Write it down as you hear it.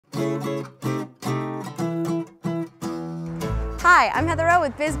Hi, I'm Heather O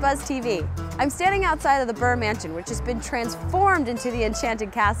with BizzBuzzTV. I'm standing outside of the Burr Mansion, which has been transformed into the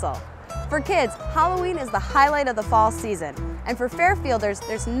Enchanted Castle. For kids, Halloween is the highlight of the fall season. And for Fairfielders,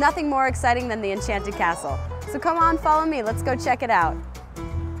 there's nothing more exciting than the Enchanted Castle. So come on, follow me, let's go check it out.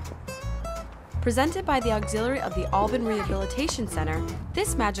 Presented by the Auxiliary of the Alban Rehabilitation Center,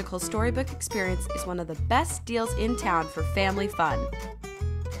 this magical storybook experience is one of the best deals in town for family fun.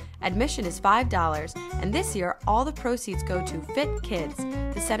 Admission is $5, and this year all the proceeds go to Fit Kids,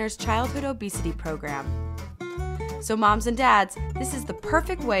 the center's childhood obesity program. So moms and dads, this is the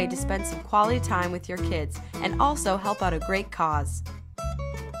perfect way to spend some quality time with your kids and also help out a great cause.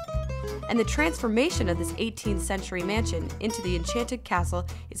 And the transformation of this 18th century mansion into the Enchanted Castle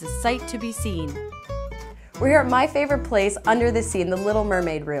is a sight to be seen. We're here at my favorite place under the sea in the Little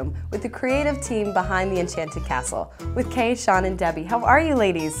Mermaid room with the creative team behind the Enchanted Castle, with Kay, Sean, and Debbie. How are you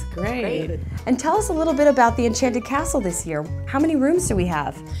ladies? Great. And tell us a little bit about the Enchanted Castle this year. How many rooms do we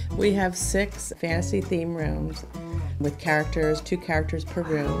have? We have 6 fantasy theme rooms with characters, 2 characters per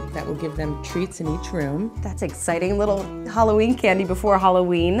room that will give them treats in each room. That's exciting. Little Halloween candy before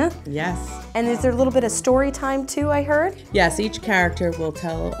Halloween. Yes. And is there a little bit of story time too, I heard? Yes, each character will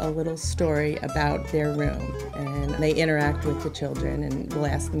tell a little story about their room, and they interact with the children and we'll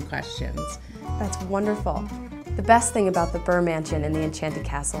ask them questions. That's wonderful. The best thing about the Burr Mansion and the Enchanted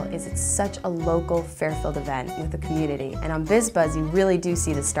Castle is it's such a local Fairfield event with the community. And on BizzBuzz, you really do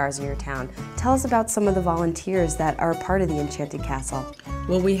see the stars of your town. Tell us about some of the volunteers that are a part of the Enchanted Castle.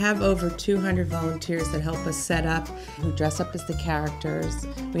 Well, we have over 200 volunteers that help us set up, who dress up as the characters.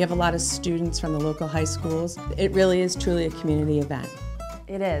 We have a lot of students from the local high schools. It really is truly a community event.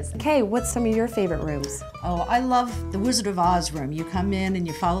 It is. Kay, what's some of your favorite rooms? Oh, I love the Wizard of Oz room. You come in and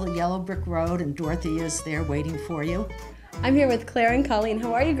you follow the yellow brick road and Dorothy is there waiting for you. I'm here with Claire and Colleen.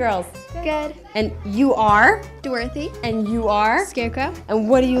 How are you girls? Good. And you are? Dorothy. And you are? Scarecrow. And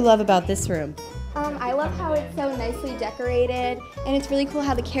what do you love about this room? I love how it's so nicely decorated, and it's really cool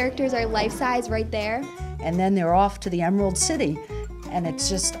how the characters are life-size right there. And then they're off to the Emerald City, and it's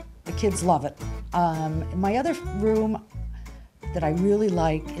just, the kids love it. My other room that I really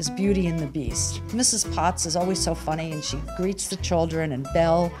like is Beauty and the Beast. Mrs. Potts is always so funny, and she greets the children, and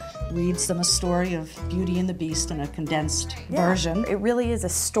Belle reads them a story of Beauty and the Beast in a condensed version. It really is a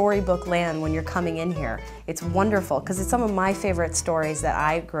storybook land when you're coming in here. It's wonderful because it's some of my favorite stories that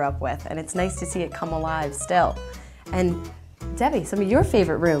I grew up with, and it's nice to see it come alive still. And Debbie, some of your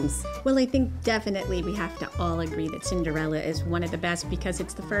favorite rooms? Well, I think definitely we have to all agree that Cinderella is one of the best because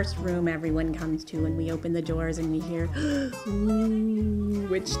it's the first room everyone comes to and we open the doors and we hear, ooh,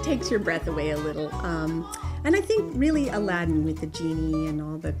 which takes your breath away a little. And I think really Aladdin with the genie and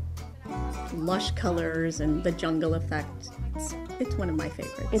all the lush colors and the jungle effect, it's one of my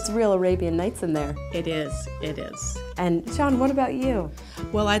favorites. It's real Arabian Nights in there. It is, it is. And Sean, what about you?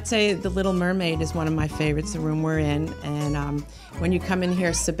 Well, I'd say the Little Mermaid is one of my favorites, the room we're in. And when you come in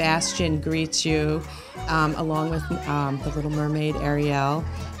here, Sebastian greets you along with the Little Mermaid, Ariel.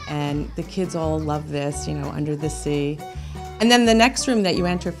 And the kids all love this, you know, under the sea. And then the next room that you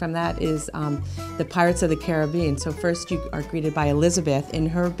enter from that is the Pirates of the Caribbean. So first you are greeted by Elizabeth in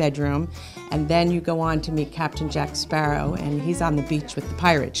her bedroom, and then you go on to meet Captain Jack Sparrow, and he's on the beach with the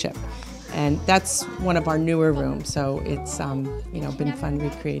pirate ship. And that's one of our newer rooms, so it's been fun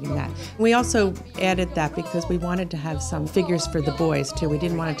recreating that. We also added that because we wanted to have some figures for the boys too. We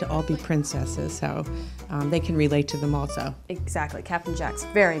didn't want it to all be princesses, so they can relate to them also. Exactly, Captain Jack's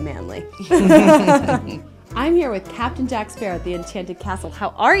very manly. I'm here with Captain Jack Sparrow at the Enchanted Castle.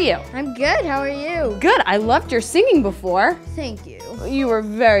 How are you? I'm good. How are you? Good. I loved your singing before. Thank you. You were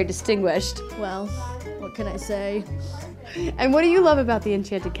very distinguished. Well, what can I say? And what do you love about the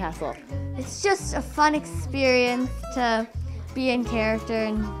Enchanted Castle? It's just a fun experience to be in character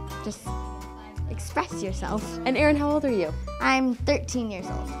and just express yourself. And Erin, how old are you? I'm 13 years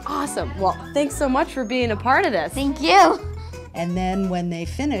old. Awesome. Well, thanks so much for being a part of this. Thank you. And then when they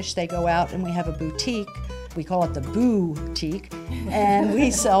finish, they go out and we have a boutique. We call it the Boo-Tique, and we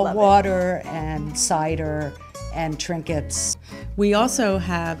sell water and cider and trinkets. We also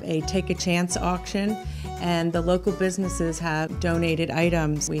have a Take a Chance auction, and the local businesses have donated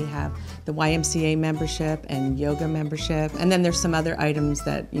items. We have the YMCA membership and yoga membership, and then there's some other items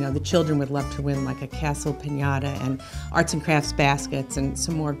that the children would love to win, like a castle piñata and arts and crafts baskets and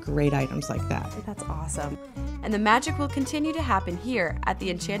some more great items like that. That's awesome. And the magic will continue to happen here at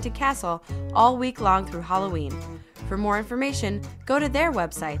the Enchanted Castle all week long through Halloween. For more information, go to their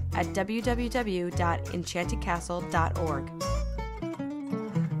website at www.enchantedcastle.org.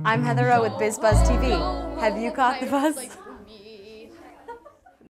 I'm Heather O with BizzBuzzTV. Have you caught the buzz?